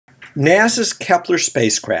NASA's Kepler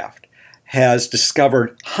spacecraft has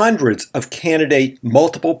discovered hundreds of candidate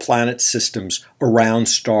multiple planet systems around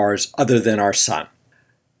stars other than our Sun.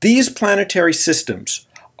 These planetary systems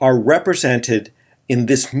are represented in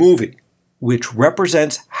this movie, which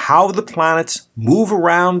represents how the planets move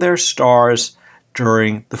around their stars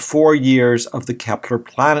during the 4 years of the Kepler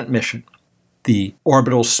planet mission. The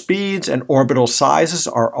orbital speeds and orbital sizes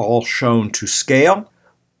are all shown to scale,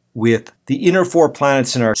 with the inner 4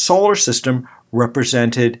 planets in our solar system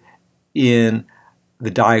represented in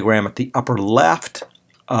the diagram at the upper left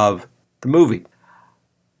of the movie.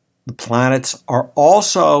 The planets are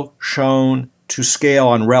also shown to scale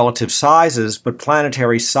on relative sizes, but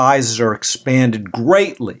planetary sizes are expanded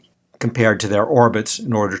greatly compared to their orbits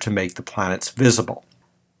in order to make the planets visible.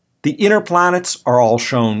 The inner planets are all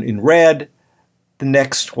shown in red, the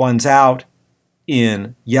next ones out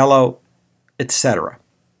in yellow, etc.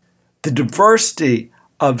 The diversity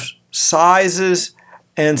of sizes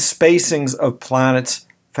and spacings of planets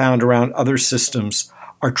found around other systems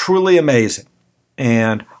are truly amazing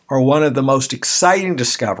and are one of the most exciting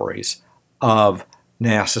discoveries of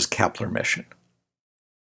NASA's Kepler mission.